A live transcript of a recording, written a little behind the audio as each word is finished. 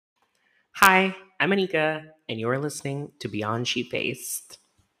Hi, I'm Anika, and you're listening to Beyond Sheep-Faced.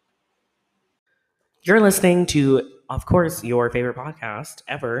 You're listening to, of course, your favorite podcast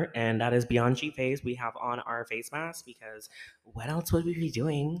ever, and that is Beyond Sheep-Faced. We have on our face masks because what else would we be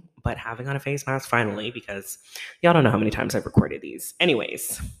doing but having on a face mask finally? Because y'all don't know how many times I've recorded these.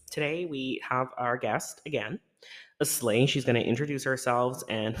 Anyways, today we have our guest again, Aslay. She's going to introduce herself,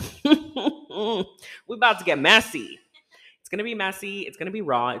 and we're about to get messy. It's going to be messy. It's going to be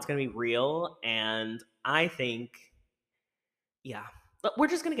raw. It's going to be real. And I think, yeah, but we're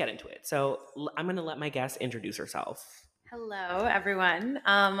just going to get into it. So I'm going to let my guest introduce herself. Hello, everyone.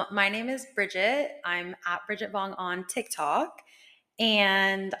 My name is Bridgette. I'm at Bridgette Vong on TikTok,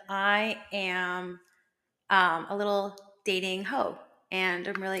 and I am a little dating hoe, and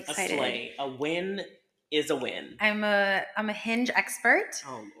I'm really excited. Aslay. A win is a win. I'm a Hinge expert.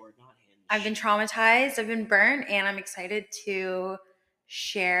 Oh, Lord, not Hinge. I've been traumatized, I've been burnt, and I'm excited to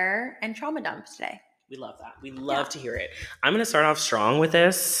share and trauma dump today. We love that. We love to hear it. I'm going to start off strong with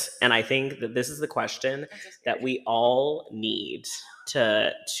this, and I think that this is the question that we all need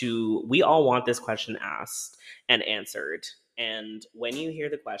we all want this question asked and answered. And when you hear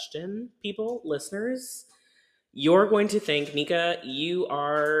the question, people, listeners, you're going to think, Nika, you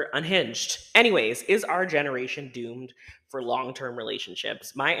are unhinged. Anyways, is our generation doomed for long-term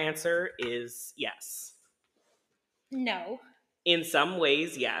relationships? My answer is yes. No. In some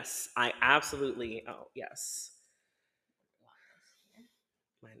ways, yes. Yes.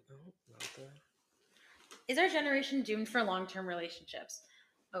 Is our generation doomed for long-term relationships?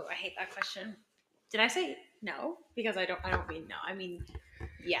 Oh, I hate that question. Did I say no? Because I don't mean no. I mean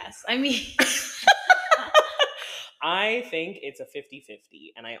yes. I mean I think it's a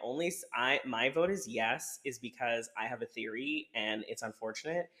 50-50, and my vote is yes, is because I have a theory, and it's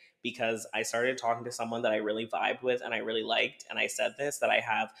unfortunate because I started talking to someone that I really vibed with and I really liked, and I said that I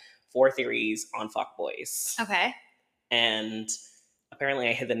have 4 theories on fuckboys. Okay. And apparently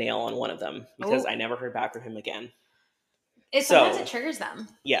I hit the nail on one of them because I never heard back from him again. Sometimes it triggers them.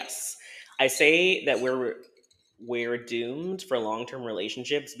 Yes. I say that we're doomed for long-term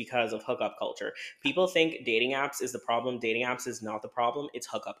relationships because of hookup culture. People think dating apps is the problem. Dating apps is not the problem. It's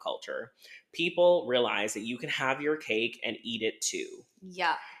hookup culture. People realize that you can have your cake and eat it too.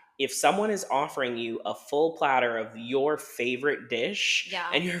 Yeah. If someone is offering you a full platter of your favorite dish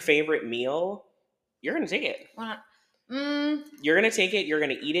and your favorite meal, you're going to take it. You're going to take it, you're going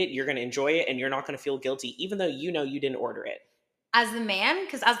to eat it, you're going to enjoy it, and you're not going to feel guilty, even though you know you didn't order it. As the man,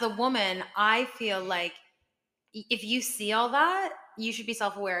 because as the woman, I feel like if you see all that, you should be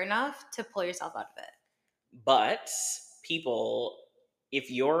self-aware enough to pull yourself out of it. But people,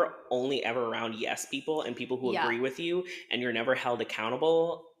 if you're only ever around yes people and people who agree with you and you're never held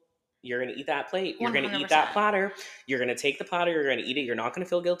accountable, you're going to eat that plate. You're going to eat that platter. You're going to take the platter. You're going to eat it. You're not going to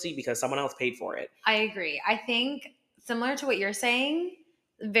feel guilty because someone else paid for it. I agree. I think similar to what you're saying,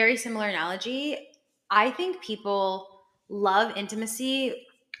 very similar analogy. I think people love intimacy,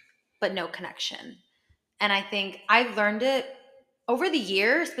 but no connection. And I think I've learned it over the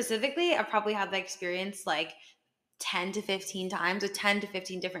year specifically. I've probably had the experience like 10 to 15 times with 10 to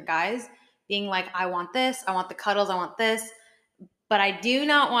 15 different guys being like, I want this, I want the cuddles, I want this, but I do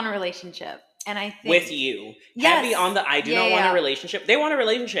not want a relationship. And I think with you, heavy on the I do not want a relationship. They want a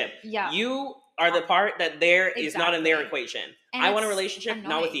relationship. Yeah. You are the part that is not in their equation. And I want a relationship,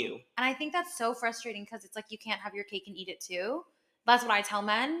 not with you. And I think that's so frustrating because it's like you can't have your cake and eat it too. That's what I tell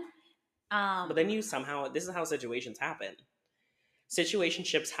men. But then this is how situations happen.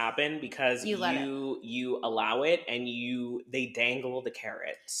 Situationships happen because you allow it, and they dangle the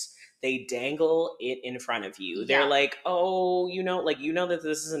carrots. They dangle it in front of you. They're like, oh, that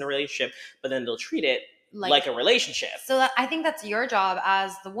this isn't a relationship, but then they'll treat it like a relationship. So I think that's your job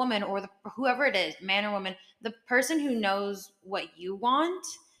as the woman or whoever it is, man or woman, the person who knows what you want.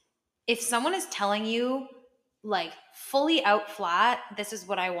 If someone is telling you like fully out flat, this is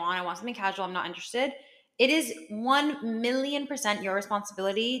what I want something casual, I'm not interested, it is 1,000,000% your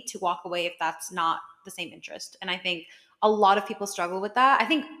responsibility to walk away if that's not the same interest. And I think a lot of people struggle with that. I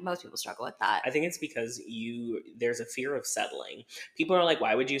think most people struggle with that. I think it's because there's a fear of settling. People are like,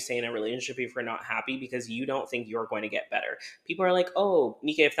 why would you stay in a relationship if you're not happy? Because you don't think you're going to get better. People are like, oh,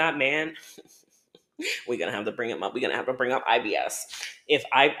 Nika, if that man... we're going to have to bring him up. We're going to have to bring up IBS. If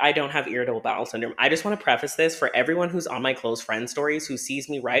I don't have irritable bowel syndrome. I just want to preface this for everyone who's on my close friend stories who sees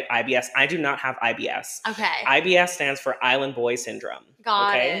me write IBS. I do not have IBS. Okay. IBS stands for Island Boy Syndrome.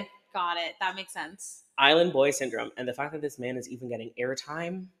 Got it. That makes sense. Island Boy Syndrome. And the fact that this man is even getting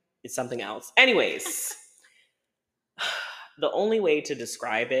airtime is something else. Anyways, the only way to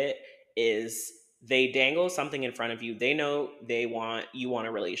describe it is They dangle something in front of you. They know you want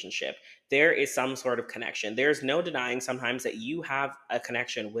a relationship. There is some sort of connection. There's no denying sometimes that you have a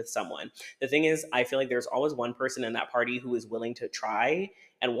connection with someone. The thing is, I feel like there's always one person in that party who is willing to try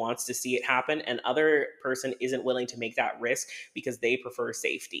and wants to see it happen, and other person isn't willing to make that risk because they prefer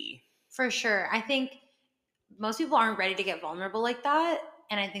safety. For sure. I think most people aren't ready to get vulnerable like that.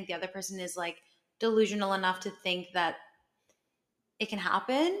 And I think the other person is like delusional enough to think that it can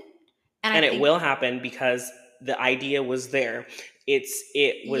happen. And I And it think, will happen because the idea was there. yeah,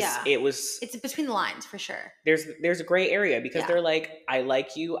 it was it's between the lines for sure. there's a gray area because Yeah. they're like, I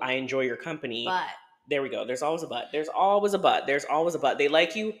like you, I enjoy your company. But There we go. There's always a but. There's always a but. There's always a but. They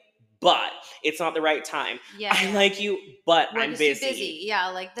like you, but it's not the right time. yeah, I yeah. like you, but Work I'm is too busy. busy. Yeah,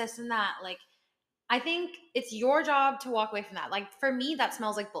 like this and that. Like, I think it's your job to walk away from that. Like, for me, that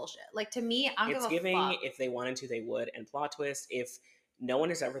smells like bullshit. Like, to me, I don't It's give a giving, fuck. if they wanted to, they would. And plot twist, if no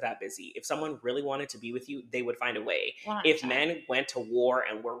one is ever that busy. If someone really wanted to be with you, they would find a way. 100%. If men went to war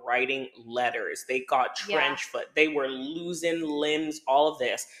and were writing letters, they got trench foot, they were losing limbs, all of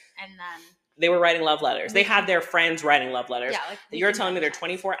this. And then They were writing love letters. They had their friends writing love letters. yeah, like You're telling me they're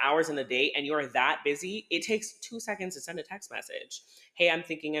 24 hours in the day and you're that busy? It takes 2 seconds to send a text message. Hey, I'm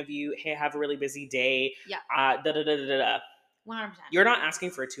thinking of you. Hey, have a really busy day. Yeah. Da da da da da. 100%. You're not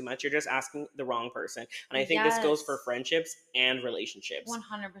asking for too much. You're just asking the wrong person. And I think this goes for friendships and relationships.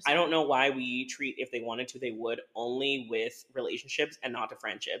 100%. I don't know why we treat, if they wanted to, they would, only with relationships and not to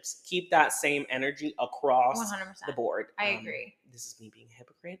friendships. Keep that same energy across 100%. the board. I agree. This is me being a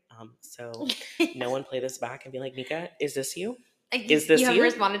hypocrite. So no one play this back and be like, Nika, is this you? Is this you? You haven't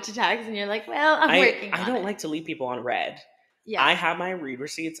responded to text and you're like, well, I'm working on I don't it. like to leave people on red. Yeah. I have my read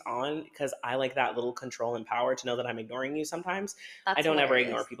receipts on because I like that little control and power to know that I'm ignoring you sometimes. That's I don't ever hilarious.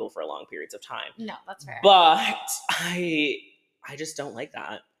 ignore people for long periods of time. No, that's fair. But I just don't like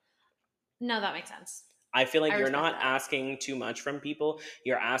that. No, that makes sense. I feel like I you're respect not that. asking too much from people.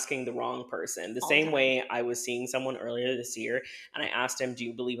 You're asking the wrong person. The All same the time. way I was seeing someone earlier this year and I asked him, do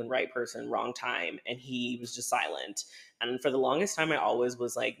you believe in right person, wrong time? And he was just silent. And for the longest time, I always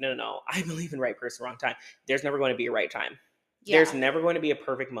was like, no, I believe in right person, wrong time. There's never going to be a right time. Yeah. There's never going to be a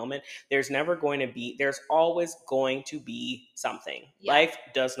perfect moment. There's always going to be something. Yeah. Life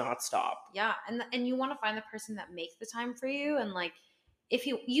does not stop. Yeah. And you want to find the person that makes the time for you. And like, if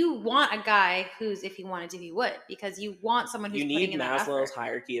you want a guy who's, if he wanted to, he would, because you want someone who's putting in that effort. You need Maslow's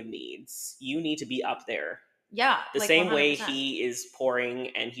hierarchy of needs. You need to be up there. Yeah. The like same 100%. Way he is pouring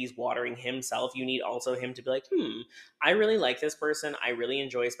and he's watering himself, you need also him to be like, I really like this person. I really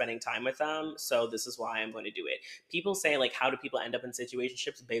enjoy spending time with them. So this is why I'm going to do it. People say, like, how do people end up in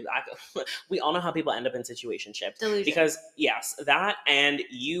situationships? Babe, we all know how people end up in situationships. Delusion. Because, yes, that, and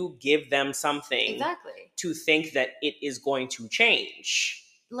you give them something exactly to think that it is going to change.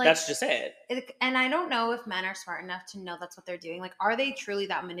 Like, that's just it. And I don't know if men are smart enough to know that's what they're doing. Like, are they truly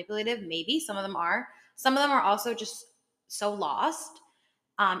that manipulative? Maybe. Some of them are. Some of them are also just so lost,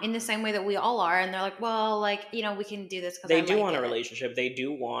 in the same way that we all are. And they're like, well, like, we can do this because they do want a relationship. They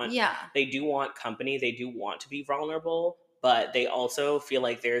do want, they do want company. They do want to be vulnerable, but they also feel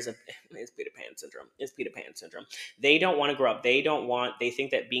like it's Peter Pan syndrome. It's Peter Pan syndrome. They don't want to grow up. They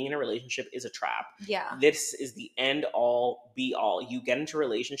think that being in a relationship is a trap. Yeah. This is the end all be all. You get into a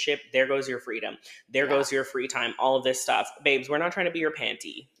relationship, there goes your freedom. There goes your free time, all of this stuff. Babes, we're not trying to be your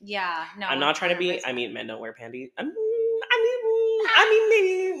panty. Yeah. No. I'm not trying to be, men don't wear panties.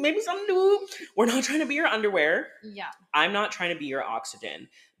 Maybe some do. We're not trying to be your underwear. Yeah. I'm not trying to be your oxygen,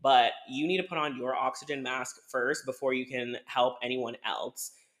 but you need to put on your oxygen mask first before you can help anyone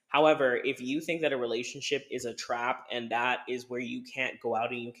else. However, if you think that a relationship is a trap and that is where you can't go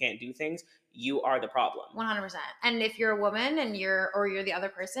out and you can't do things, you are the problem. 100%. And if you're a woman and you're the other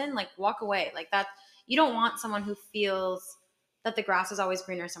person, like, walk away. Like, that, you don't want someone who feels that the grass is always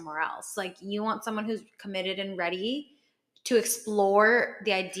greener somewhere else. Like, you want someone who's committed and ready to explore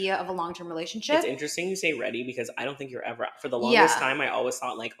the idea of a long-term relationship. It's interesting you say ready because I don't think you're ever, for the longest time, I always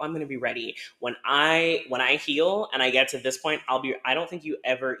thought like, oh, I'm going to be ready. When I heal and I get to this point, I don't think you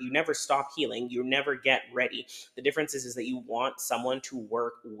never stop healing. You never get ready. The difference is that you want someone to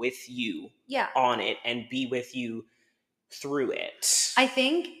work with you on it and be with you through it. I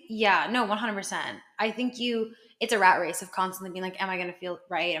think, 100%. I think it's a rat race of constantly being like, am I going to feel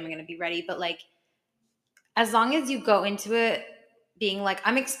right? Am I going to be ready? But like, as long as you go into it being like,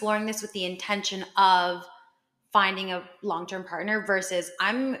 I'm exploring this with the intention of finding a long-term partner versus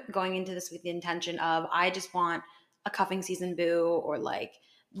I'm going into this with the intention of, I just want a cuffing season boo, or like,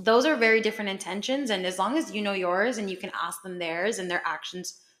 those are very different intentions. And as long as you know yours and you can ask them theirs and their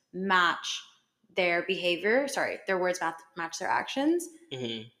actions match their behavior, their words match their actions.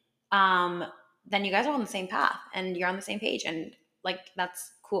 Mm-hmm. then you guys are on the same path and you're on the same page, and like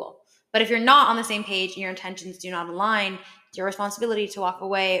that's cool. But if you're not on the same page and your intentions do not align, it's your responsibility to walk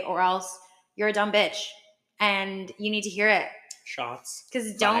away, or else you're a dumb bitch and you need to hear it. Shots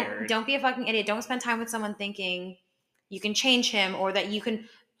Because fired. don't be a fucking idiot. Don't spend time with someone thinking you can change him, or that you can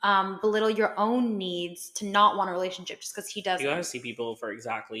belittle your own needs to not want a relationship just because he doesn't. You gotta see people for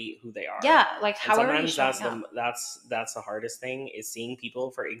exactly who they are. Yeah, like And how are you sometimes showing that's the hardest thing, is seeing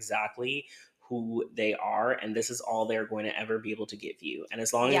people for exactly who they are, and this is all they're going to ever be able to give you. And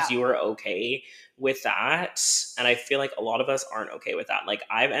as long Yeah. as you are okay with that, and I feel like a lot of us aren't okay with that. Like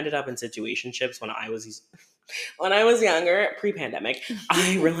I've ended up in situationships when I was younger, pre-pandemic,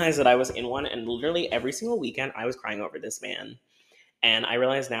 I realized that I was in one, and literally every single weekend I was crying over this man. And I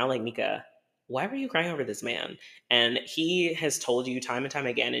realize now, like, Nika, why were you crying over this man? And he has told you time and time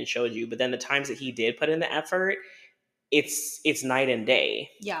again and showed you, but then the times that he did put in the effort, it's night and day.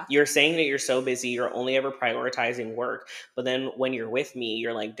 Yeah. You're saying that you're so busy, you're only ever prioritizing work, but then when you're with me,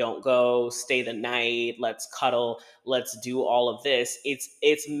 you're like, don't go, stay the night, let's cuddle, let's do all of this.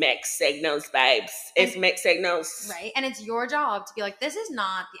 It's mixed signals, babes. It's mixed signals. Right. And it's your job to be like, this is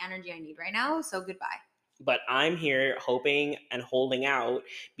not the energy I need right now, so goodbye. But I'm here hoping and holding out,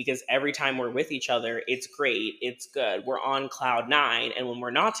 because every time we're with each other, it's great, it's good, we're on cloud nine. And when we're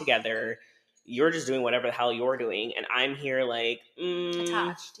not together, you're just doing whatever the hell you're doing, and I'm here like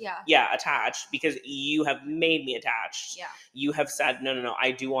Attached. Yeah. Yeah, attached, because you have made me attached. Yeah. You have said, no,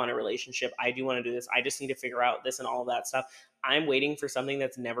 I do want a relationship, I do want to do this, I just need to figure out this and all of that stuff. I'm waiting for something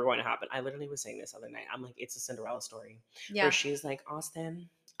that's never going to happen. I literally was saying this other night, I'm like, it's a Cinderella story. Yeah. Where she's like, Austin,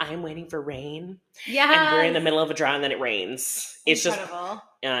 I'm waiting for rain. Yeah. And we're in the middle of a drought and then it rains. It's incredible.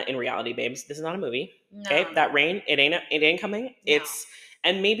 Just in reality, babes, this is not a movie. No. Okay, that rain, it ain't coming. No. It's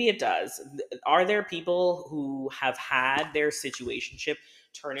And maybe it does. Are there people who have had their situationship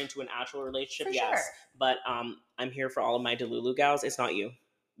turn into an actual relationship? For yes. sure. But I'm here for all of my Delulu gals. It's not you.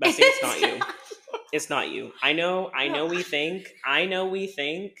 Bestie, it's not you. It's not you. I know we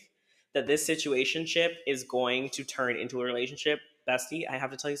think that this situationship is going to turn into a relationship. Bestie, I have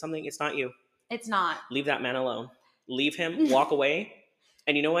to tell you something. It's not you. It's not. Leave that man alone. Leave him. Walk away.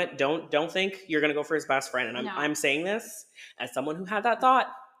 And you know what? Don't think you're gonna go for his best friend. And I'm saying this as someone who had that thought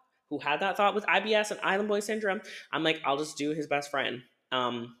with IBS and Island Boy syndrome. I'm like, I'll just do his best friend.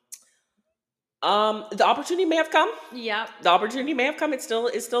 The opportunity may have come. Yep. The opportunity may have come. It's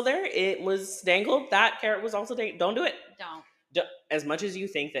still there. It was dangled. That carrot was also dangled. Don't do it. Don't. As much as you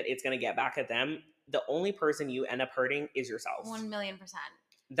think that it's gonna get back at them, the only person you end up hurting is yourself. 1,000,000%.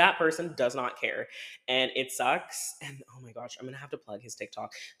 That person does not care, and it sucks. And oh my gosh, I'm gonna have to plug his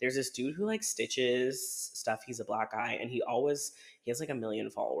TikTok. There's this dude who like stitches stuff. He's a black guy, and he has like 1 million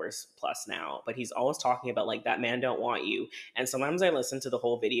followers plus now, but he's always talking about like, that man don't want you. And sometimes I listen to the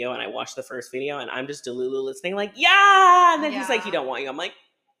whole video and I watch the first video and I'm just Delulu listening like, yeah, and then he's like, he don't want you. I'm like,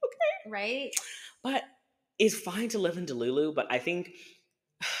 okay, right. But it's fine to live in Delulu, but I think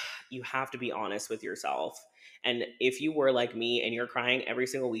you have to be honest with yourself. And if you were like me and you're crying every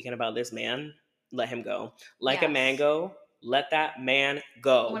single weekend about this man, let him go. Like a mango, let that man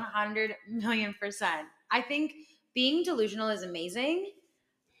go. 100,000,000%. I think being delusional is amazing.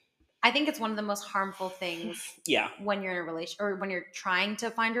 I think it's one of the most harmful things. Yeah. When you're in a relationship, or when you're trying to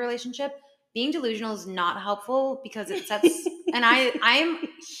find a relationship, being delusional is not helpful, because it sets. And I'm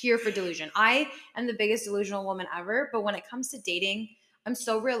here for delusion. I am the biggest delusional woman ever. But when it comes to dating, I'm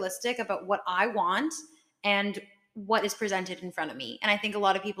so realistic about what I want and what is presented in front of me. And I think a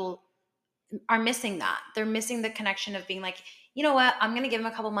lot of people are missing that. They're missing the connection of being like, you know what? I'm going to give him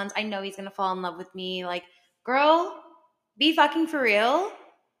a couple months. I know he's going to fall in love with me. Like, girl, be fucking for real.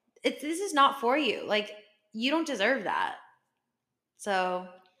 This is not for you. Like, you don't deserve that. So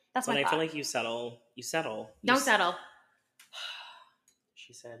that's my thought. I feel like you settle. Don't settle.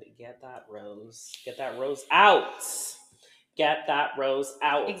 She said, get that rose out. Get that rose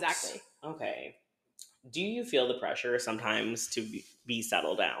out. Exactly. Okay. Do you feel the pressure sometimes to be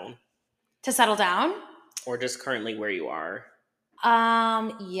settled down? To settle down? Or just currently where you are?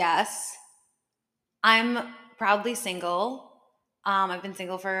 Yes. I'm proudly single. I've been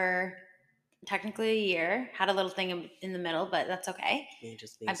single for technically a year. Had a little thing in the middle, but that's okay. Me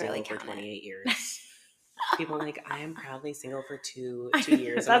just being single for 28 years. People are like, I am proudly single for two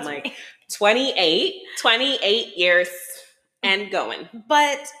years. And I'm like, 28 years and going.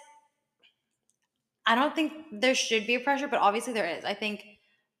 But I don't think there should be a pressure, but obviously there is. I think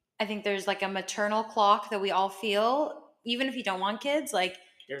there's like a maternal clock that we all feel, even if you don't want kids. Like,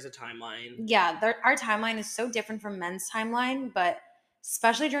 there's a timeline. Yeah, our timeline is so different from men's timeline, but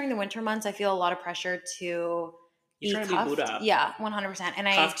especially during the winter months, I feel a lot of pressure to He's be trying to be booed cuffed. up. Yeah, 100%. And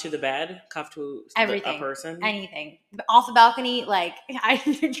Cuffed to the bed, cuffed to a everything, person. anything. Off the balcony, like, I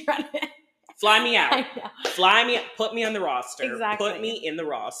try to. Fly me out. I know. Fly me, put me on the roster. Exactly. Put me in the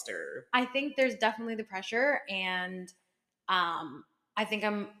roster. I think there's definitely the pressure, and I think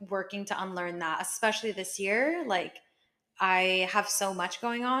I'm working to unlearn that, especially this year. Like, I have so much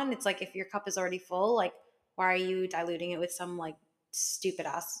going on. It's like, if your cup is already full, like, why are you diluting it with some like stupid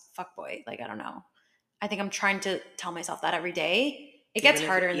ass fuckboy? Like, I don't know. I think I'm trying to tell myself that every day. It gets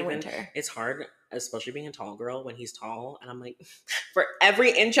harder in the winter. It's hard, especially being a tall girl when he's tall. And I'm like, for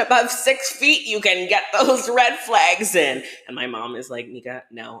every inch above 6 feet, you can get those red flags in. And my mom is like, Nika,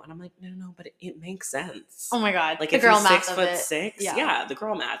 no. And I'm like, no, but it makes sense. Oh my God. Like, the if girl he's math 6'6", yeah, the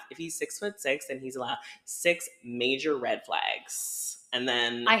girl math. If he's 6'6", then he's allowed 6 major red flags. And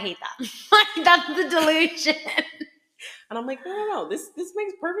then I hate that. That's the delusion. And I'm like, no. This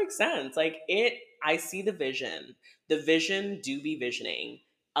makes perfect sense. Like, I see the vision. The vision do be visioning.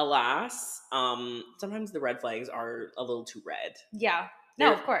 Alas, sometimes the red flags are a little too red. Yeah.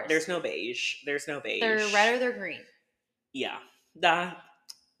 No, of course. There's no beige. They're red or they're green. Yeah.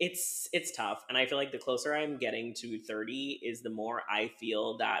 It's tough. And I feel like the closer I'm getting to 30 is the more I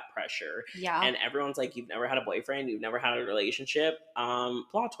feel that pressure. Yeah. And everyone's like, you've never had a boyfriend, you've never had a relationship.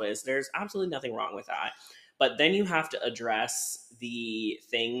 Plot twist. There's absolutely nothing wrong with that. But then you have to address the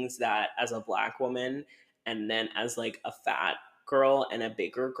things that, as a Black woman, and then as like a fat girl and a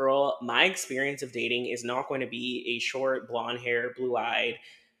bigger girl, my experience of dating is not going to be a short, blonde hair, blue-eyed,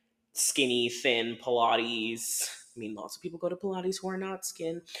 skinny, thin Pilates. I mean, lots of people go to Pilates who are not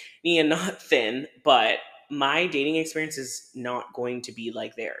skinny and not thin, but my dating experience is not going to be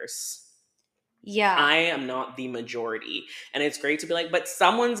like theirs. Yeah. I am not the majority. And it's great to be like, but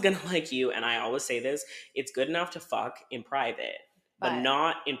someone's going to like you. And I always say this, it's good enough to fuck in private, but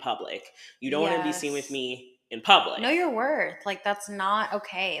not in public. You don't want to be seen with me in public. Know your worth. Like, that's not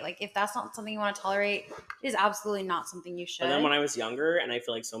okay. Like, if that's not something you want to tolerate, it is absolutely not something you should. And then when I was younger, and I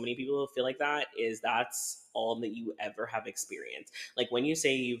feel like so many people feel like that's all that you ever have experienced. Like, when you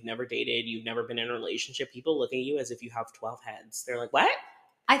say you've never dated, you've never been in a relationship, people look at you as if you have 12 heads. They're like, what?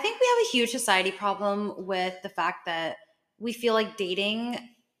 I think we have a huge society problem with the fact that we feel like dating,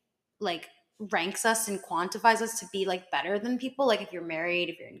 like, ranks us and quantifies us to be like better than people. Like, if you're married,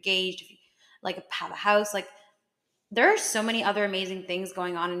 if you're engaged, if you like have a house, like, there are so many other amazing things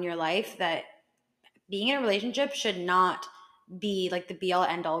going on in your life that being in a relationship should not be like the be all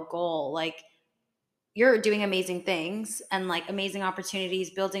end all goal. Like, you're doing amazing things and like amazing opportunities,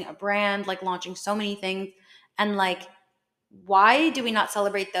 building a brand, like launching so many things. And like, why do we not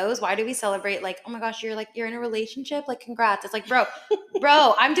celebrate those? Why do we celebrate like, oh my gosh, you're in a relationship? Like, congrats. It's like, bro,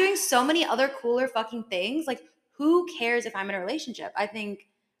 I'm doing so many other cooler fucking things. Like, who cares if I'm in a relationship? I think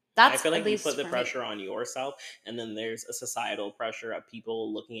that's, I feel like you put the pressure on yourself, and then there's a societal pressure of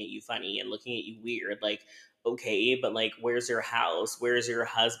people looking at you funny and looking at you weird. Like, okay, but like, where's your house? Where's your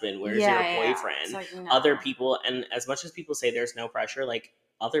husband? Where's your boyfriend? Like, no. Other people, and as much as people say there's no pressure, like,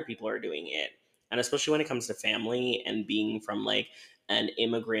 other people are doing it. And especially when it comes to family and being from like an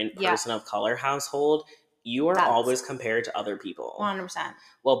immigrant person of color household, you are always compared to other people. 100%.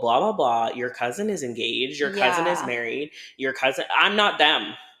 Well, blah, blah, blah. Your cousin is engaged. Your cousin is married. Your cousin, I'm not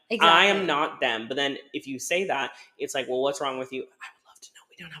them. Exactly. I am not them. But then if you say that, it's like, well, what's wrong with you? I would love to know.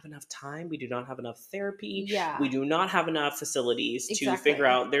 We don't have enough time. We do not have enough therapy. Yeah. We do not have enough facilities to figure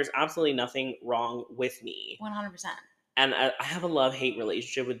out there's absolutely nothing wrong with me. 100%. And I have a love-hate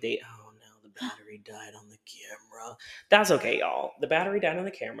relationship with date. Oh, no, the battery died on the camera. That's okay, y'all. The battery died on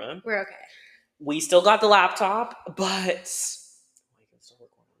the camera. We're okay. We still got the laptop, but I can still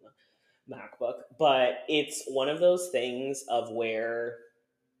record on the MacBook. But it's one of those things of where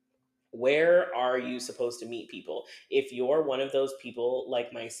are you supposed to meet people? If you're one of those people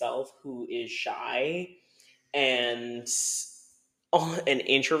like myself who is shy and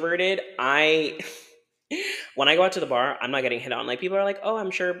introverted, when I go out to the bar, I'm not getting hit on. Like, people are like, oh,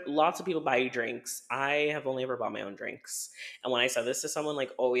 I'm sure lots of people buy you drinks. I have only ever bought my own drinks. And when I said this to someone,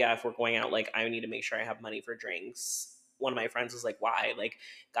 like, oh yeah, if we're going out, like, I need to make sure I have money for drinks. One of my friends was like, why? Like,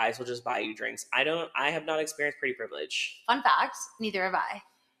 guys will just buy you drinks. I have not experienced pretty privilege. Fun fact, neither have I.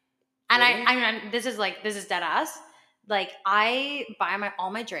 And really? I mean, this is dead ass. Like, I buy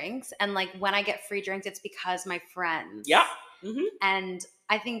all my drinks, and like, when I get free drinks, it's because my friends. Yeah. Mm-hmm. And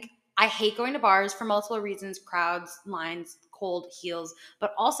I think I hate going to bars for multiple reasons: crowds, lines, cold, heels,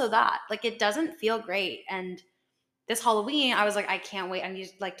 but also that, like, it doesn't feel great. And this Halloween, I was like, I can't wait. I need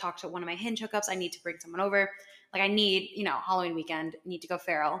to like talk to one of my hinge hookups. I need to bring someone over. Like, I need, Halloween weekend, need to go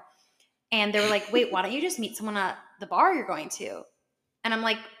feral. And they were like, wait, why don't you just meet someone at the bar you're going to? And I'm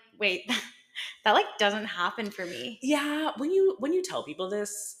like, wait, That like doesn't happen for me. Yeah, when you tell people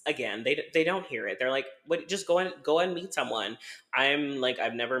this, again, they don't hear it. They're like, "What? Just go and meet someone." I'm like,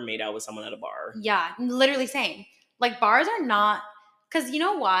 I've never made out with someone at a bar. Yeah, literally same. Like bars are not, because you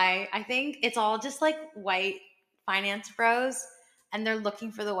know why? I think it's all just like white finance bros, and they're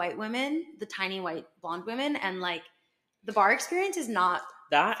looking for the white women, the tiny white blonde women, and like the bar experience is not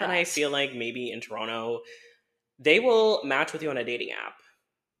That, for and I us. feel like maybe in Toronto, they will match with you on a dating app.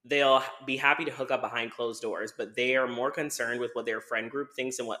 They'll be happy to hook up behind closed doors, but they are more concerned with what their friend group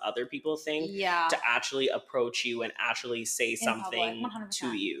thinks and what other people think Yeah, to actually approach you and actually say in public, something to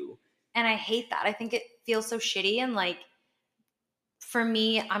 100%. you. And I hate that. I think it feels so shitty. And like, for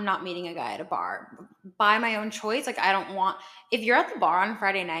me, I'm not meeting a guy at a bar by my own choice. Like, I don't want, if you're at the bar on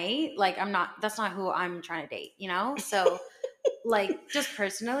Friday night, like, that's not who I'm trying to date, you know? So, like, just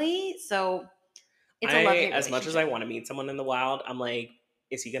personally. So, it's a love hate As much as I relationship. want to meet someone in the wild, I'm like,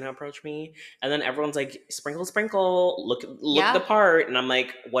 is he gonna approach me? And then everyone's like, sprinkle, sprinkle, look the Yeah, part. And I'm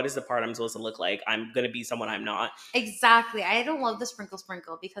like, what is the part I'm supposed to look like? I'm gonna be someone I'm not. exactly. I don't love the sprinkle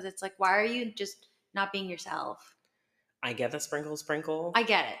sprinkle because it's like, why are you just not being yourself? I get the sprinkle, sprinkle. I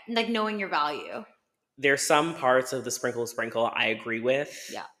get it. Like, knowing your value. There's some parts of the sprinkle, sprinkle I agree with,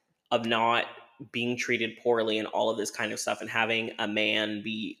 Yeah, of not being treated poorly and all of this kind of stuff, and having a man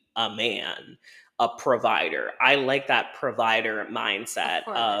be a man, a provider. I like that provider of mindset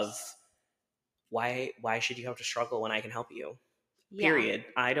of, course. why should you have to struggle when I can help you? Yeah, Period.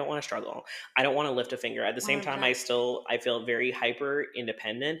 I don't want to struggle. I don't want to lift a finger. At the same time, 100%. I feel very hyper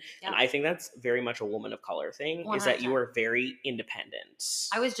independent, and Yeah, I think that's very much a woman of color thing, is that you 100%. are very independent.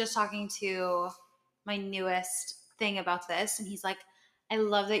 I was just talking to my newest thing about this, and he's like, I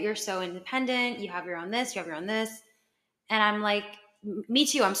love that you're so independent. You have your own this, you have your own this. And I'm like, me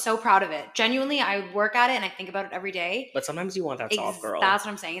too. I'm so proud of it. Genuinely, I work at it and I think about it every day. But sometimes you want that soft girl. That's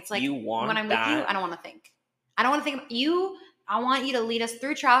what I'm saying. It's like You when want I'm with you, that. I don't want to think. I don't want to think about you. I want you to lead us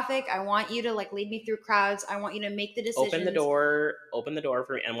through traffic. I want you to like lead me through crowds. I want you to make the decisions. Open the door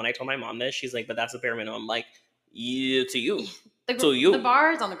for me. And when I told my mom this, she's like, but that's the bare minimum. I'm like, yeah, to you. To The you.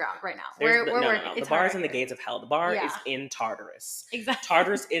 bar is on the ground right now. We're No, no, working. no. The It's bar hard is out in the here. gates of hell. The bar is Yeah, in Tartarus. exactly.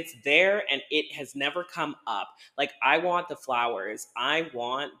 Tartarus, it's there and it has never come up. Like, I want the flowers. I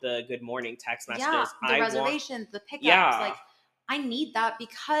want the good morning text Yeah, messages. the I want, reservations, the pickups, yeah. like I need that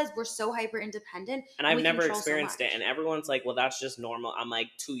because we're so hyper independent And and I've we never control so experienced it. much. And everyone's like, well, that's just normal. I'm like,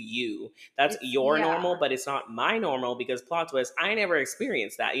 to you. That's It's your normal, yeah. but it's not my normal, because plot twist, I never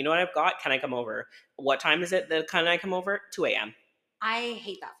experienced that. You know what I've got? Can I come over? What time is it that can I come over? 2 a.m. I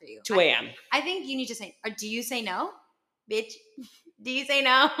hate that for you. 2 a.m. I think you need to say, or do you say no? Bitch. Do you say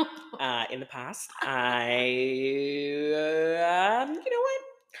no? In the past, you know what?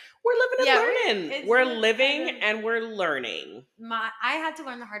 We're living and Yeah, learning. it's We're just living kind of and we're learning. I had to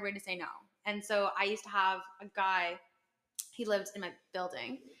learn the hard way to say no. And so I used to have a guy, he lived in my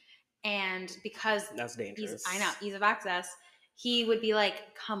building, and because That's dangerous. I know, ease of access, he would be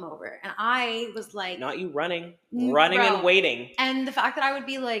like, come over. And I was like, Not you running, and bro. waiting. And the fact that I would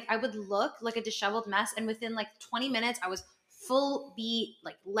be like, I would look like a disheveled mess. And within like 20 minutes, I was full beat,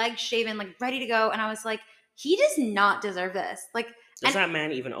 like legs shaven, like ready to go. And I was like, he does not deserve this. Like, Does and that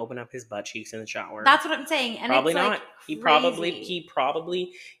man even open up his butt cheeks in the shower? that's what I'm saying. And Probably it's like not. He crazy.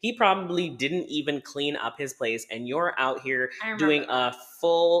 probably didn't even clean up his place, and you're out here I remember doing that. a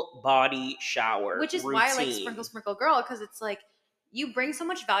full body shower Which is why I like routine. Sprinkle Sprinkle Girl, because it's like you bring so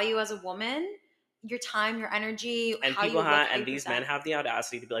much value as a woman, your time, your energy, And how you people look, have, how you and these men present. have the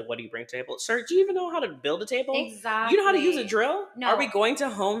audacity to be like, "What do you bring to the table, sir? Do you even know how to build a table? You know how to use a Exactly. drill? No. Are we going to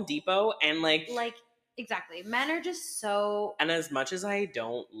Home Depot and Like, exactly. Men are just so. And as much as I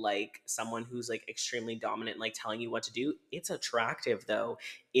don't like someone who's like extremely dominant, like telling you what to do, it's attractive though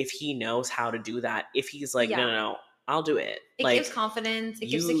if he knows how to do that. If he's like, no, Yeah. no, no, I'll do it. It Like, gives confidence. It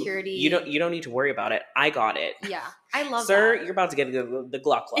gives you, security. you don't need to worry about it. I got it. Yeah, I love Sir, that. you're about to get the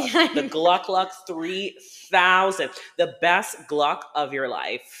Gluck Gluck. The Gluck Gluck 3000. The best Gluck of your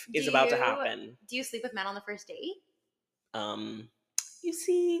life is about to happen. Do you sleep with men on the first date? Um, you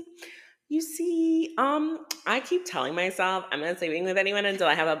see, I keep telling myself I'm not sleeping with anyone until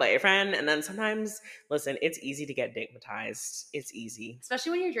I have a boyfriend, and then sometimes, listen, it's easy to get digmatized. It's easy.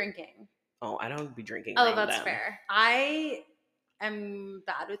 Especially when you're drinking. Oh, I don't be drinking. Oh, around that's them. fair. I am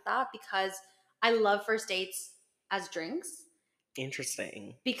bad with that because I love first dates as drinks.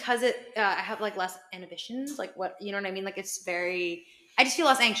 Interesting. Because I have like less inhibitions, like what you know what I mean. Like it's very, I just feel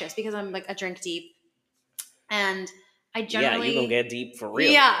less anxious because I'm like a drink deep, and I generally you gonna get deep for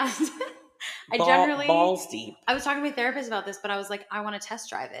real. Yeah, I generally balls deep. I was talking to my therapist about this, but I was like, I want to test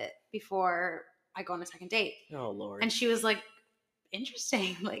drive it before I go on a second date. Oh Lord. And she was like,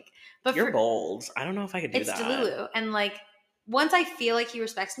 interesting. Like, but You're bold. I don't know if I could do it's that. Delulu. And like, once I feel like he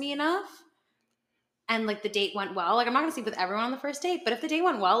respects me enough and like the date went well, like I'm not gonna sleep with everyone on the first date, but if the date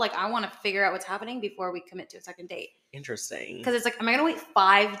went well, like I want to figure out what's happening before we commit to a second date. Interesting. Because it's like, am I gonna wait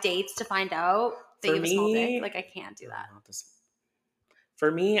 5 dates to find out that you have a small dick? Like, I can't do that. For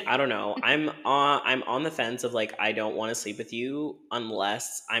me, I don't know. I'm on the fence of like I don't want to sleep with you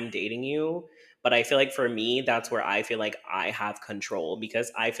unless I'm dating you. But I feel like for me, that's where I feel like I have control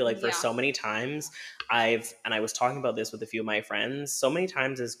because I feel like for Yeah. so many times and I was talking about this with a few of my friends, so many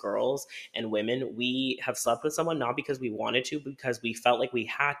times as girls and women, we have slept with someone not because we wanted to, because we felt like we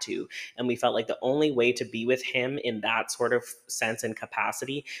had to. And we felt like the only way to be with him in that sort of sense and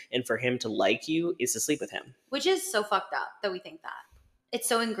capacity and for him to like you is to sleep with him. Which is so fucked up that we think that. It's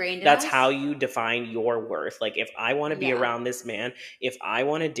so ingrained in That's us. how you define your worth. Like, if I want to be Yeah. around this man, if I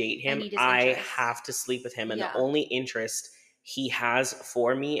want to date him, need his I interest. have to sleep with him. And Yeah. the only interest he has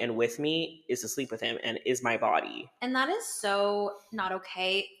for me and with me is to sleep with him and is my body. And that is so not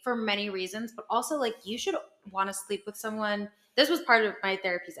okay for many reasons, but also like you should want to sleep with someone. This was part of my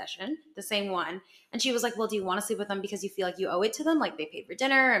therapy session, the same one. And she was like, well, do you want to sleep with them because you feel like you owe it to them? Like they paid for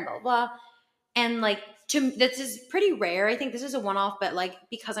dinner and blah, blah, blah. And like, this is pretty rare. I think this is a one-off, but like,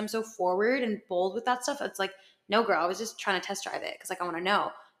 because I'm so forward and bold with that stuff, it's like, no, girl, I was just trying to test drive it because like I want to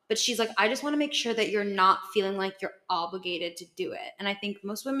know. But she's like, I just want to make sure that you're not feeling like you're obligated to do it. And I think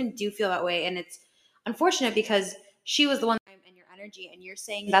most women do feel that way. And it's unfortunate because she was the one and your energy, and you're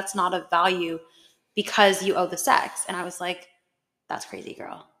saying that's not of value because you owe the sex. And I was like, that's crazy,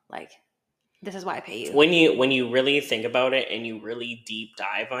 girl. Like, this is why I pay you. When you really think about it and you really deep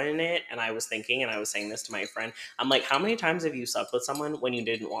dive on it, and I was thinking, and I was saying this to my friend, I'm like, how many times have you slept with someone when you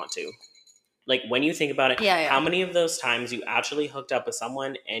didn't want to? Like, when you think about it, how many of those times you actually hooked up with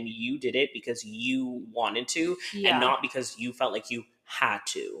someone and you did it because you wanted to and not because you felt like you had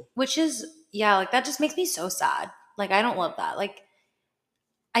to? Which is, like that just makes me so sad. Like, I don't love that. Like,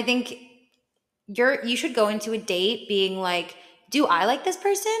 I think you should go into a date being like, do I like this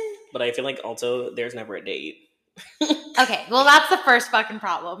person? But I feel like also there's never a date. Okay, well that's the first fucking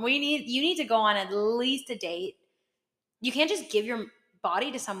problem. You need to go on at least a date. You can't just give your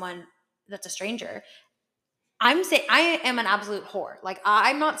body to someone that's a stranger. I'm saying I am an absolute whore. Like,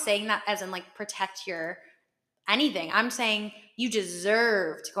 I'm not saying that as in like protect your anything. I'm saying you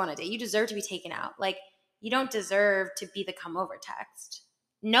deserve to go on a date. You deserve to be taken out. Like, you don't deserve to be the come over text.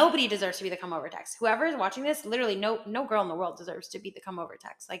 Nobody deserves to be the come over text. Whoever is watching this, literally no girl in the world deserves to be the come over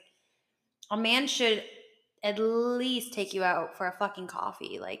text. Like, a man should at least take you out for a fucking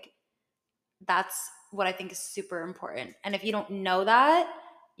coffee. Like, that's what I think is super important. And if you don't know that,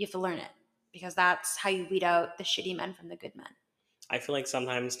 you have to learn it, because that's how you weed out the shitty men from the good men. I feel like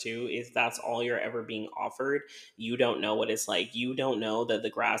sometimes too, if that's all you're ever being offered, you don't know what it's like. You don't know that the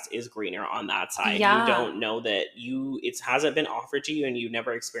grass is greener on that side. Yeah. You don't know that it hasn't been offered to you and you've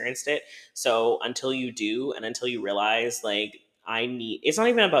never experienced it. So until you do, and until you realize like, it's not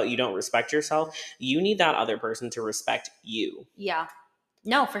even about you don't respect yourself. You need that other person to respect you. Yeah.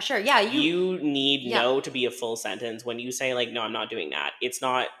 No, for sure. Yeah. You need no to be a full sentence. When you say like, no, I'm not doing that, it's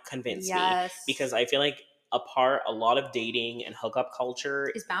not convince me. Because I feel like a lot of dating and hookup culture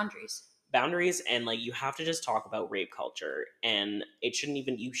is boundaries, and like you have to just talk about rape culture, and it shouldn't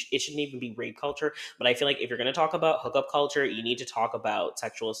even be rape culture. But I feel like if you're going to talk about hookup culture, you need to talk about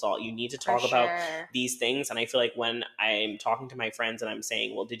sexual assault. You need to talk about these things. And I feel like when I'm talking to my friends and I'm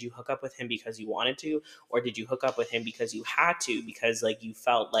saying, well, did you hook up with him because you wanted to, or did you hook up with him because you had to, because like you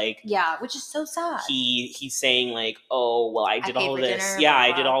felt like, which is so sad. He's saying like, oh well, I did all of this,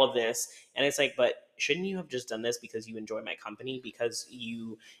 I did all of this, and it's like, but shouldn't you have just done this because you enjoy my company, because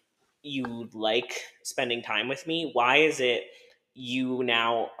you like spending time with me? Why is it you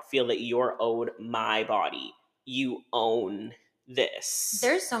now feel that you're owed my body? You own this.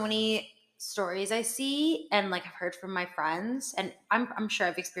 There's so many stories I see and like I've heard from my friends, and I'm sure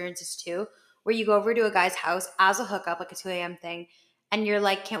I've experienced this too, where you go over to a guy's house as a hookup, like a 2 a.m. thing, and you're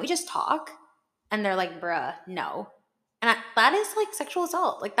like, can't we just talk? And they're like, bruh, no. And that is like sexual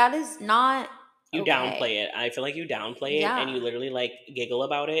assault. Like, that is not You downplay it. I feel like you downplay it, and you literally like giggle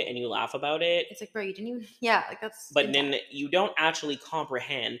about it and you laugh about it. It's like, bro, you didn't even, like that's. But then you don't actually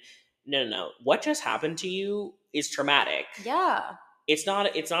comprehend. No. What just happened to you is traumatic. Yeah. It's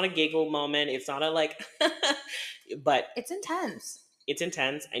not a giggle moment. It's not a like, but it's intense. It's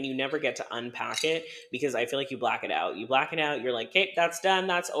intense, and you never get to unpack it because I feel like you black it out. You're like, okay, that's done.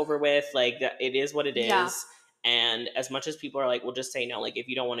 That's over with. Like, it is what it is. And as much as people are like, well, just say no. Like, if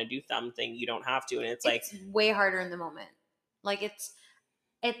you don't want to do something, you don't have to. And it's like way harder in the moment. Like, it's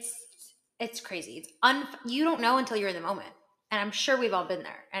crazy. You don't know until you're in the moment. And I'm sure we've all been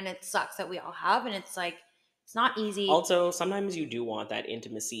there. And it sucks that we all have. And it's like, it's not easy. Also, sometimes you do want that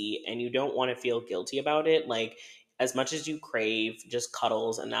intimacy and you don't want to feel guilty about it. Like, as much as you crave just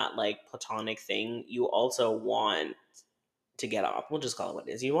cuddles and that like platonic thing, you also want to get off. We'll just call it what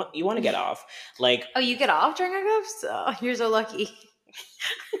it is. You want to get off. Like, Oh, you get off during hookups? Oh, you're so lucky.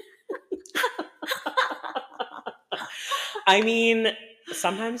 I mean,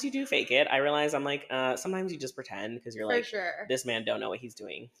 sometimes you do fake it. I realize I'm like, sometimes you just pretend because you're For like, sure. this man don't know what he's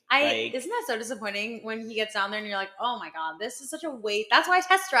doing. Like, Isn't that so disappointing when he gets down there and you're like, oh my God, this is such a waste. That's why I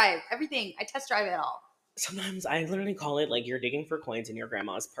test drive everything. I test drive it all. sometimes I literally call it like you're digging for coins in your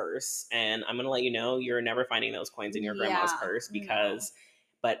grandma's purse, and I'm gonna let you know you're never finding those coins in your grandma's Yeah, purse no.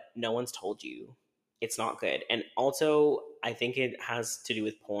 but no one's told you it's not good. And also, I think it has to do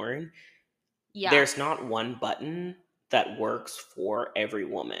with porn. Yeah. There's not one button that works for every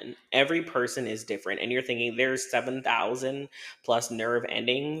woman. Every person is different, and you're thinking there's 7,000 plus nerve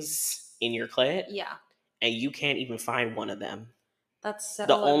endings in your clit, Yeah. and you can't even find one of them. That's The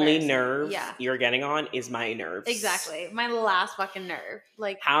so only embarrassing. nerve Yeah. you're getting on is my nerves. Exactly. My last fucking nerve.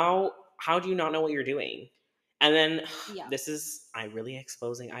 Like, How do you not know what you're doing? And then yeah. I really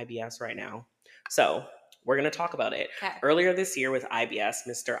exposing IBS right now. So we're gonna talk about it. Okay. Earlier this year with IBS,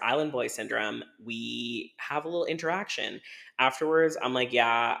 Mr. Island Boy Syndrome, we have a little interaction. Afterwards, I'm like,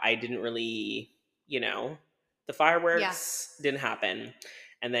 yeah, I didn't really, the fireworks didn't happen.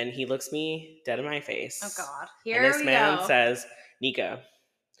 And then he looks me dead in my face. Oh God. And Here this we man go. says, Nika,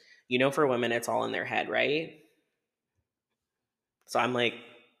 for women, it's all in their head, right? So I'm like,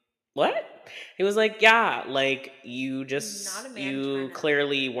 what? He was like, yeah, like Not a man you trying to.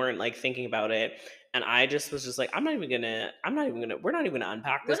 clearly weren't like thinking about it. And I just was just like, we're not even gonna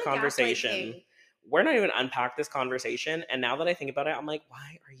unpack this What a gaslight conversation. king. We're not even unpack this conversation. And now that I think about it, I'm like,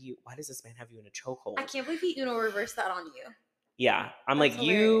 why does this man have you in a I chokehold? can't believe he Uno reversed that on you. Yeah. I'm That's like,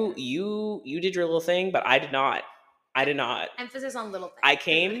 you, hilarious. you did your little thing, but I did not. I did not. Emphasis on little things. I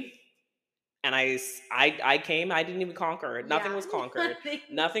came and I came. I didn't even conquer. Nothing Yeah. was conquered.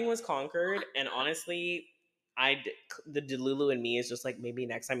 Nothing was conquered. And honestly, the Delulu in me is just like, maybe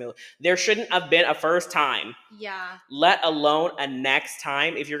next time there shouldn't have been a first time. Yeah. Let alone a next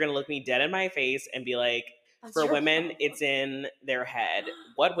time. If you're gonna look me dead in my face and be like, That's for your women, problem. it's in their head.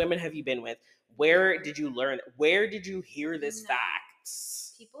 What women have you been with? Where did you learn? Where did you hear this fact?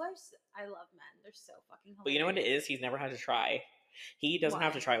 People are. I love men. They're so fucking hilarious. But you know what it is? He's never had to try. He doesn't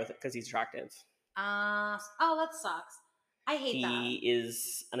have to What? try with it because he's attractive. Oh, that sucks. I hate that. He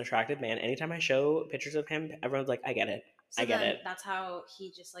is an attractive man. Anytime I show pictures of him, everyone's like, I get it. So I get it. That's how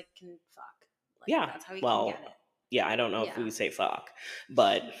he just like can fuck. Like, Yeah. That's how he Well, can get it. yeah, I don't know if we would say fuck,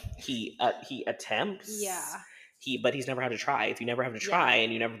 but he attempts. Yeah. But he's never had to try. If you never have to try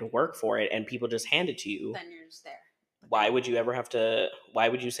and you never have to work for it, and people just hand it to you, then you're just there. Why would you ever have to? Why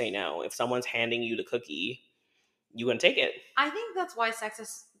would you say no if someone's handing you the cookie? You gonna take it? I think that's why sex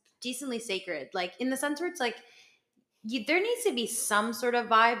is decently sacred. Like in the sense where it's like there needs to be some sort of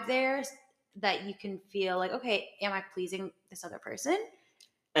vibe there that you can feel like, okay, am I pleasing this other person?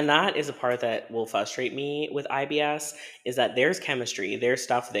 And that is a part that will frustrate me with IBS is that there's chemistry, there's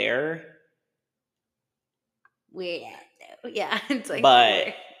stuff there. Yeah, it's like,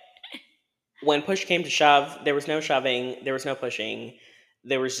 but when push came to shove, there was no shoving, there was no pushing,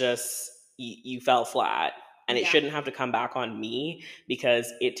 there was just you fell flat, and it shouldn't have to come back on me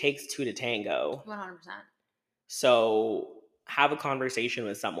because it takes two to tango. 100%. So have a conversation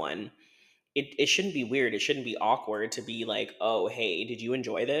with someone. It shouldn't be weird. It shouldn't be awkward to be like, oh, hey, did you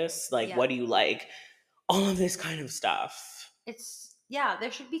enjoy this? Like, what do you like? All of this kind of stuff.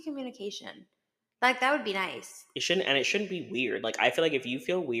 There should be communication. Like, that would be nice. It shouldn't be weird. Like, I feel like if you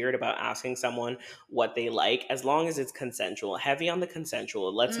feel weird about asking someone what they like, as long as it's consensual, heavy on the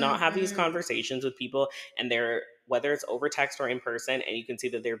consensual. Let's not have these conversations with people and whether it's over text or in person, and you can see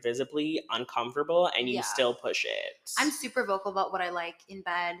that they're visibly uncomfortable and you still push it. I'm super vocal about what I like in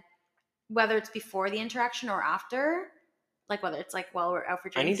bed, whether it's before the interaction or after. Like, whether it's like while we're out for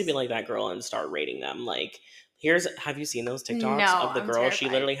drinks. I need to be like that girl and start rating them. Like, have you seen those TikToks of the I'm girl? terrified. She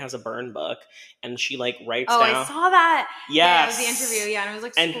literally has a burn book and she like writes down. I saw that. Yes. Yeah, it was the interview. Yeah, and it was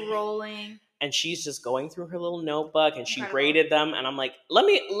like scrolling. And she's just going through her little notebook and she rated them, and I'm like, let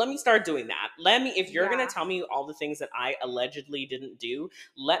me start doing that. If you're gonna tell me all the things that I allegedly didn't do,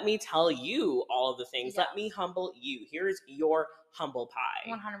 let me tell you all of the things. Let me humble you. Here's your humble pie.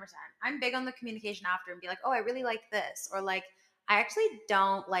 100%. I'm big on the communication after and be like, oh, I really like this, or like, I actually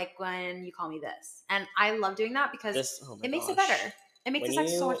don't like when you call me this, and I love doing that because it makes it better. It makes the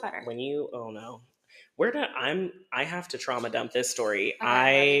sex so much better. Oh no. I have to trauma dump this story.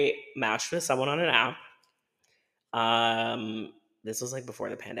 I matched with someone on an app. This was like before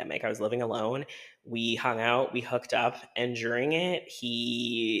the pandemic. I was living alone. We hung out, we hooked up, and during it,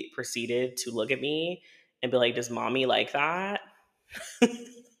 he proceeded to look at me and be like, "Does mommy like that?"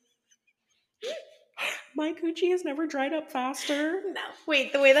 My coochie has never dried up faster. No,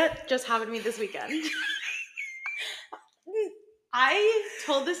 wait, the way that just happened to me this weekend. I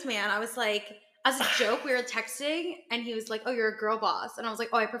told this man, I was like, as a joke, we were texting, and he was like, "Oh, you're a girl boss," and I was like,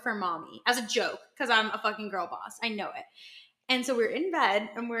 "Oh, I prefer mommy," as a joke, because I'm a fucking girl boss. I know it. And so we're in bed,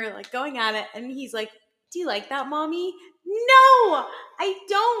 and we're like going at it, and he's like, "Do you like that, mommy?" No, I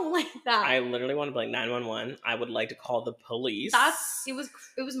don't like that. I literally want to be like 911. I would like to call the police. It was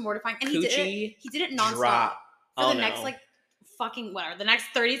mortifying, and Coochie he did it nonstop drop. for the next like fucking whatever, the next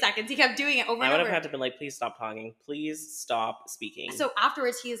 30 seconds. He kept doing it over and over. I would have had to be like, "Please stop talking. Please stop speaking." So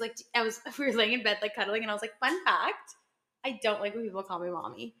afterwards, he was like, we were laying in bed like cuddling, and I was like, "Fun fact, I don't like when people call me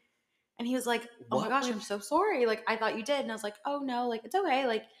mommy." And he was like, "Oh my gosh, I'm so sorry. Like, I thought you did." And I was like, "Oh no, like it's okay.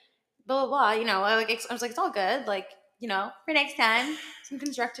 Like, blah blah blah. You know, I was like, it's all good. Like, you know, for next time, some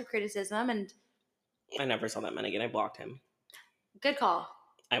constructive criticism." And I never saw that man again. I blocked him. Good call.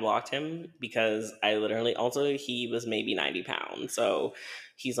 I blocked him because I literally also he was maybe 90 pounds. So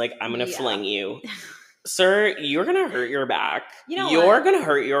he's like, "I'm gonna fling you." Sir, you're gonna hurt your back. You're gonna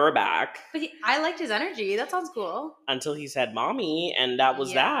hurt your back. But I liked his energy. That sounds cool. Until he said mommy, and that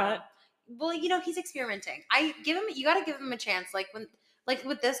was that. Well, you know, he's experimenting. You gotta give him a chance. Like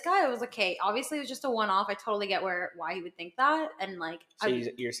with this guy, I was like, okay, obviously it was just a one-off. I totally get why he would think that. And like, so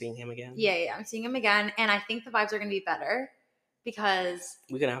you're seeing him again? Yeah, I'm seeing him again, and I think the vibes are gonna be better because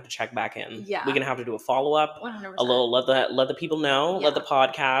we're gonna have to check back in. Yeah, we're gonna have to do a follow-up. 100%. A little let the people know, let the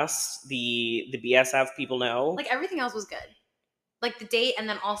podcast, the BSF people know. Like everything else was good, like the date, and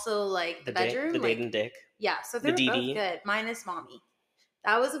then also like the bedroom, the date and dick. Yeah, so they were both good, minus mommy.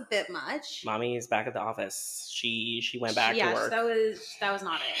 That was a bit much. Mommy is back at the office. She went back to work. That was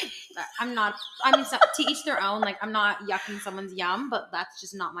not it. I mean, to each their own. Like, I'm not yucking someone's yum, but that's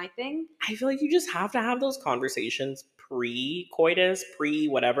just not my thing. I feel like you just have to have those conversations pre-coitus,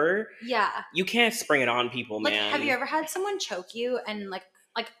 pre-whatever. Yeah. You can't spring it on people, like, man. Have you ever had someone choke you and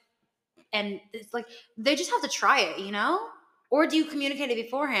and it's like, they just have to try it, you know? Or do you communicate it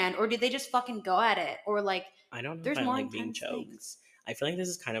beforehand? Or do they just fucking go at it? Or like, I don't know if I like being choked. Things. I feel like this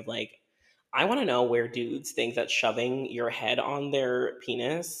is kind of like, I want to know where dudes think that shoving your head on their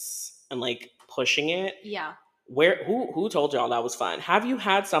penis and like pushing it. Yeah. Who told y'all that was fun? Have you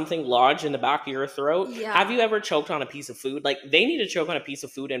had something lodge in the back of your throat? Yeah. Have you ever choked on a piece of food? Like, they need to choke on a piece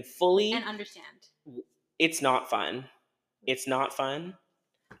of food and fully understand. It's not fun. It's not fun.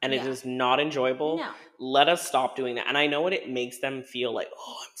 And it is not enjoyable. No. Let us stop doing that. And I know what it makes them feel like,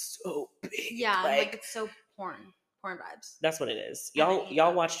 oh, I'm so big. Yeah, like it's so porn vibes. That's what it is.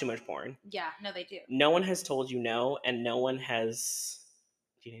 Y'all watch too much porn. Yeah, no, they do. No one has told you no, and no one has.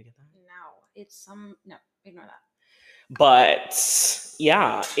 Do you need to get that? No, it's no, ignore that. But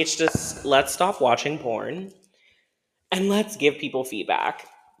yeah, it's just, let's stop watching porn and let's give people feedback.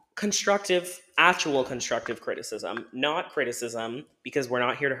 Actual constructive criticism, not criticism, because we're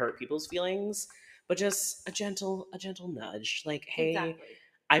not here to hurt people's feelings, but just a gentle nudge. Like, hey, exactly.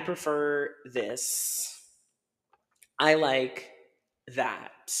 I prefer this. I like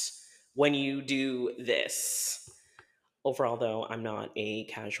that when you do this. Overall, though, I'm not a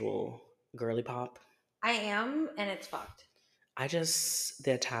casual girly pop. I am, and it's fucked.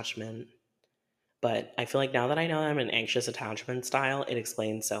 The attachment. But I feel like now that I know I'm an anxious attachment style, it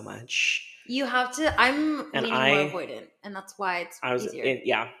explains so much. You have to. I'm leaning more avoidant, and that's why it's easier.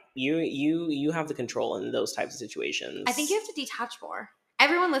 You have the control in those types of situations. I think you have to detach more.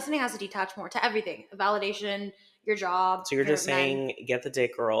 Everyone listening has to detach more to everything. Validation, your job. So you're just saying, get the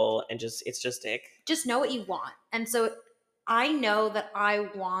dick, girl, and it's just dick. Just know what you want. And so I know that I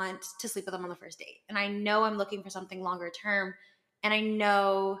want to sleep with them on the first date, and I know I'm looking for something longer term, and I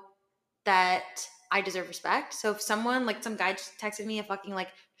know that I deserve respect. So if someone, like some guy just texted me a fucking like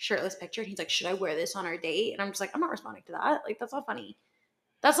shirtless picture and he's like, should I wear this on our date? And I'm just like, I'm not responding to that. Like, that's not funny.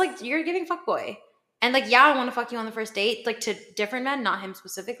 That's like, you're giving fuckboy. And like, yeah, I want to fuck you on the first date, like to different men, not him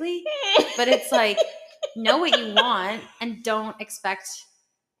specifically. But it's like, know what you want and don't expect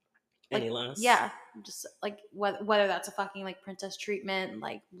any less. Yeah. Just like whether that's a fucking like princess treatment,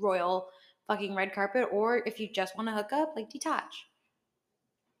 like royal fucking red carpet, or if you just want to hook up, like detach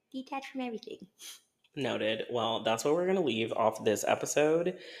from everything. Noted. Well, that's what we're going to leave off this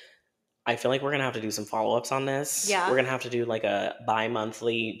episode. I feel like we're going to have to do some follow-ups on this. Yeah. We're going to have to do like a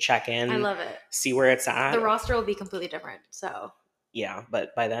bi-monthly check-in. I love it. See where it's at. The roster will be completely different, so. Yeah,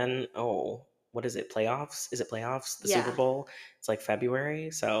 but by then, what is it, playoffs? Is it playoffs? The Super Yeah. Bowl? It's like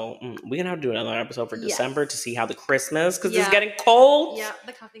February. So we're going to have to do another episode for Yes. December to see how the Christmas, because it's Yeah. getting cold. Yeah,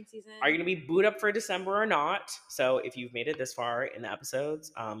 the cuffing season. Are you going to be booed up for December or not? So if you've made it this far in the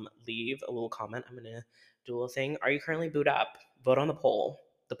episodes, leave a little comment. I'm going to do a little thing. Are you currently booed up? Vote on the poll.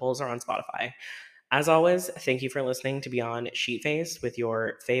 The polls are on Spotify. As always, thank you for listening to Beyond Sheet Face with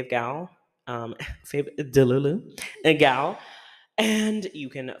your fave gal, fave Delulu, a gal. And you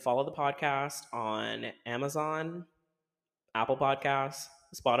can follow the podcast on Amazon, Apple Podcasts,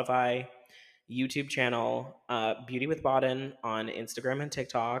 Spotify, YouTube channel, Beauty with Bodden on Instagram and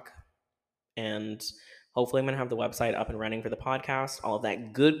TikTok. And hopefully I'm going to have the website up and running for the podcast, all of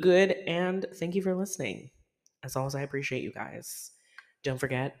that good. And thank you for listening. As always, I appreciate you guys. Don't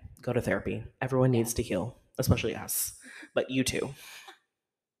forget, go to therapy. Everyone needs to heal, especially us, but you too.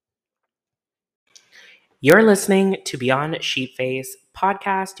 You're listening to Beyond Sheetface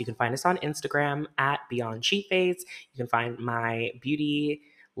podcast. You can find us on Instagram at Beyond Sheetface. You can find my beauty,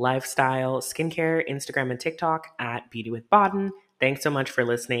 lifestyle, skincare, Instagram, and TikTok at Beauty with Bodden. Thanks so much for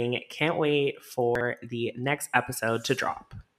listening. Can't wait for the next episode to drop.